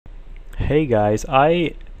Hey guys,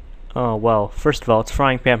 well, first of all, it's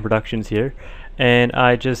Frying Pan Productions here, and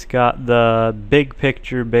I just got the Big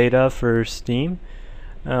Picture beta for Steam.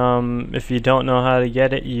 If you don't know how to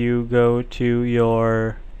get it, you go to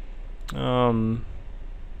your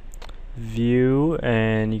view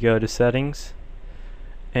and you go to settings,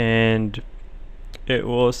 and it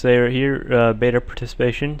will say right here, beta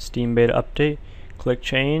participation, Steam beta update. Click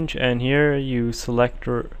change, and here you select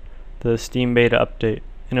the Steam beta update,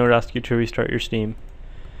 and it would ask you to restart your Steam.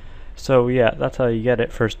 So yeah, that's how you get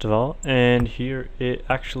it first of all, and here it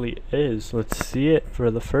actually is. Let's see it for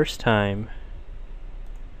the first time.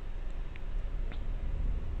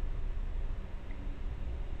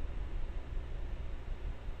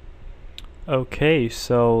 Okay,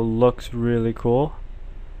 so looks really cool,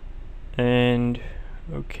 and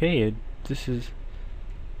okay, this is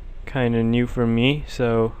kind of new for me,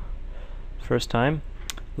 so first time.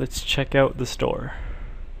 Let's check out the store.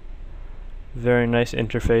 Very nice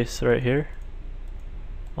interface right here.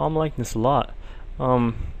 I'm liking this a lot.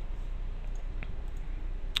 Oh,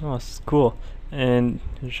 this is cool. And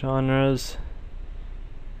genres,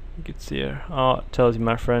 you can see here. Oh, it tells you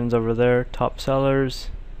my friends over there. Top sellers,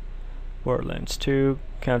 Borderlands 2,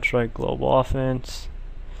 Counter-Strike Global Offense.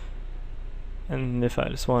 And if I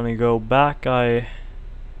just want to go back,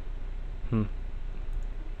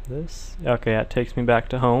 this? Okay, that takes me back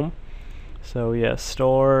to home. So yeah,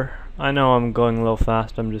 store. I know I'm going a little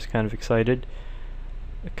fast, I'm just kind of excited.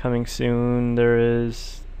 Coming soon, there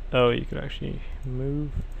is... Oh, you could actually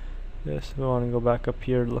move this. If I want to go back up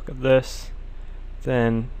here, look at this.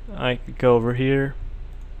 Then I could go over here.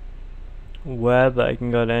 Web, I can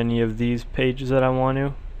go to any of these pages that I want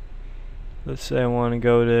to. Let's say I want to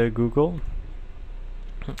go to Google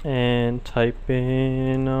and type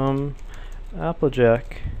in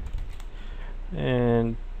Applejack,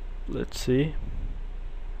 and let's see,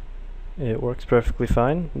 it works perfectly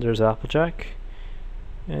fine. There's Applejack,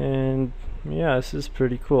 and yeah, this is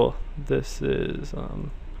pretty cool. This is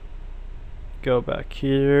go back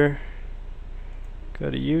here,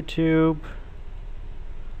 go to YouTube.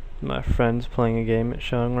 My friend's playing a game it's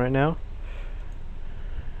showing right now.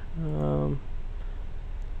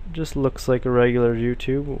 Just looks like a regular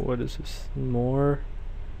YouTube. What is this? More.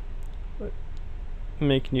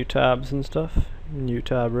 Make new tabs and stuff. New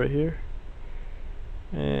tab right here.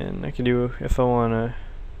 And I can do, if I want to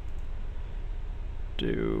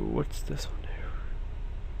do, what's this one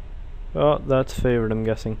do? Oh, that's favorite, I'm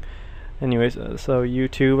guessing. Anyways, so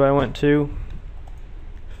YouTube I went to.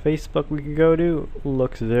 Facebook we could go to.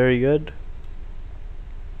 Looks very good.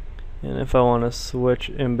 And if I want to switch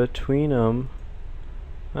in between them,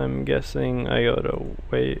 I'm guessing I go to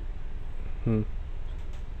wait.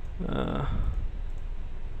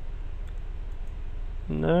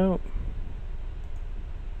 No.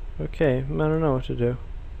 Okay, I don't know what to do.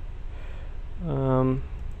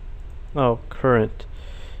 Oh, current.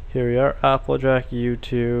 Here we are, Applejack,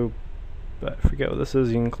 YouTube. I forget what this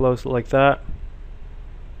is. You can close it like that.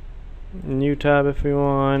 New tab if we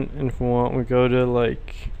want, and if we want, we go to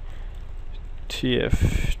like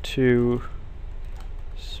TF2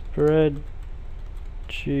 spreadsheet,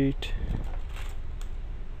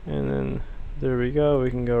 and then there we go.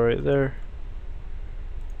 We can go right there.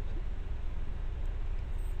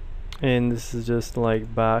 And this is just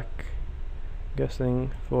like back,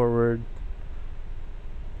 guessing forward,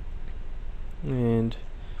 and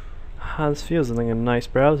this feels like a nice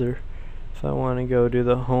browser. If I want to go to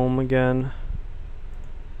the home again,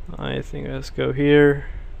 I think let's go here,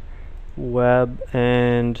 web,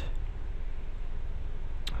 and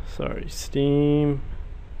sorry, Steam,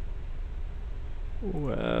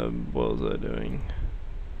 web, what was I doing?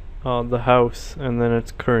 Oh, the house, and then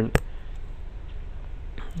it's current.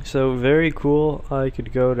 So very cool. I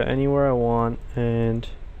could go to anywhere I want and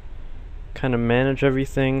kind of manage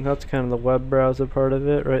everything. That's kind of the web browser part of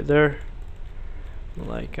it right there.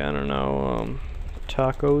 Like, I don't know,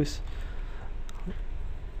 tacos.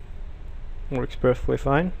 Works perfectly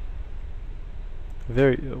fine.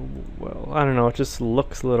 Very well, I don't know, it just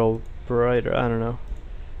looks a little brighter, I don't know.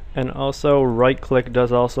 And also right click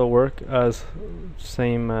does also work as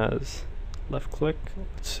same as left click.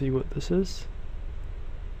 Let's see what this is.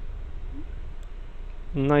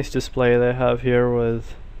 Nice display they have here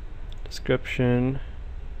with description,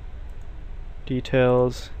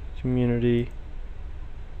 details, community,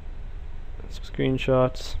 some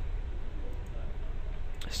screenshots.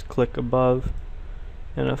 Just click above,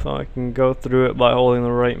 and if I can go through it by holding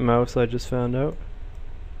the right mouse, I just found out.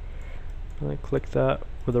 I click that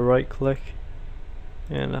with a right click,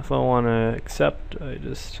 and if I want to accept, I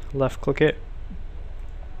just left click it.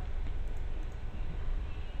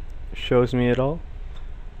 shows me it all.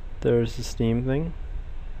 There's the Steam thing.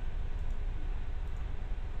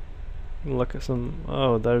 Look at some,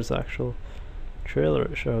 oh, there's actual trailer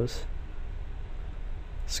it shows.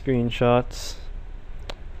 Screenshots.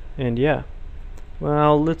 And yeah.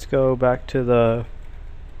 Well, let's go back to the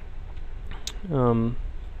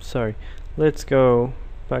let's go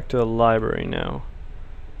back to the library now.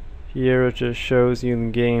 Here it just shows you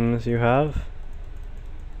the games you have.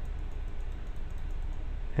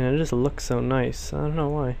 And it just looks so nice. I don't know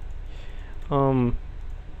why.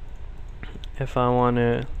 If I want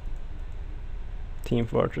to Team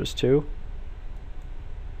Fortress 2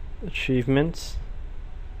 achievements,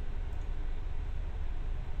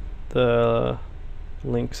 the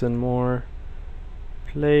links and more,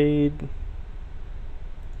 played,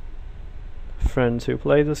 friends who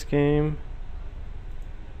play this game,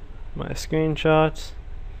 my screenshots,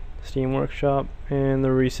 Steam Workshop, and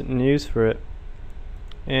the recent news for it.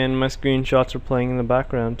 And my screenshots are playing in the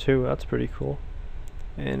background too. That's pretty cool.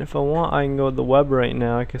 And if I want, I can go to the web right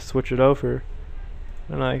now. I can switch it over,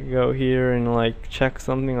 and I can go here and like check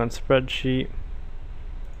something on spreadsheet,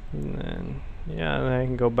 and then yeah, then I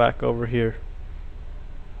can go back over here.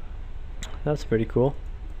 That's pretty cool.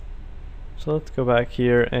 So let's go back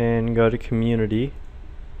here and go to community.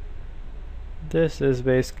 This is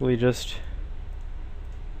basically just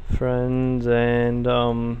friends and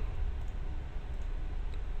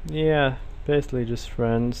yeah, basically just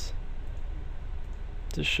friends.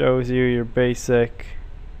 Just shows you your basic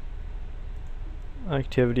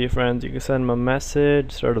activity of friends. You can send them a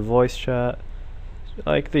message, start a voice chat,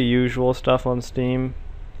 like the usual stuff on Steam.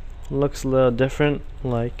 Looks a little different,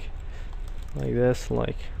 like this,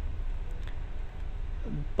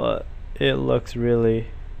 but it looks really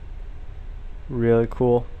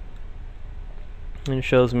cool. And it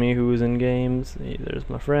shows me who's in games. There's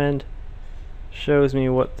my friend. Shows me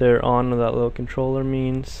what they're on with that little controller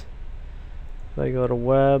means. If I go to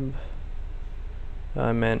web,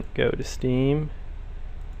 I meant go to Steam,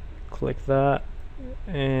 click that,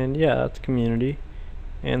 and yeah, that's community.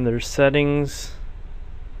 And there's settings,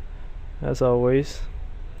 as always,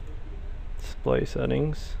 display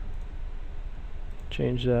settings,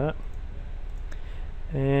 change that,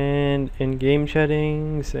 and in-game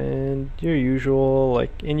settings, and your usual,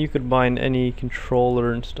 like, and you could bind any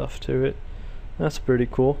controller and stuff to it. That's pretty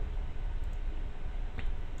cool.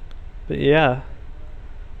 But yeah,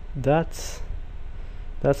 that's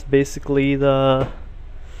basically the,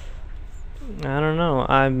 I don't know,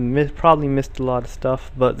 I probably missed a lot of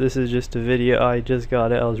stuff, but this is just a video. I just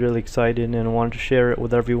got it, I was really excited and I wanted to share it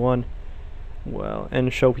with everyone, well,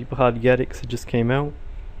 and show people how to get it because it just came out.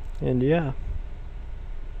 And yeah,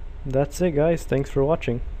 that's it guys, thanks for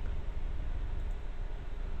watching.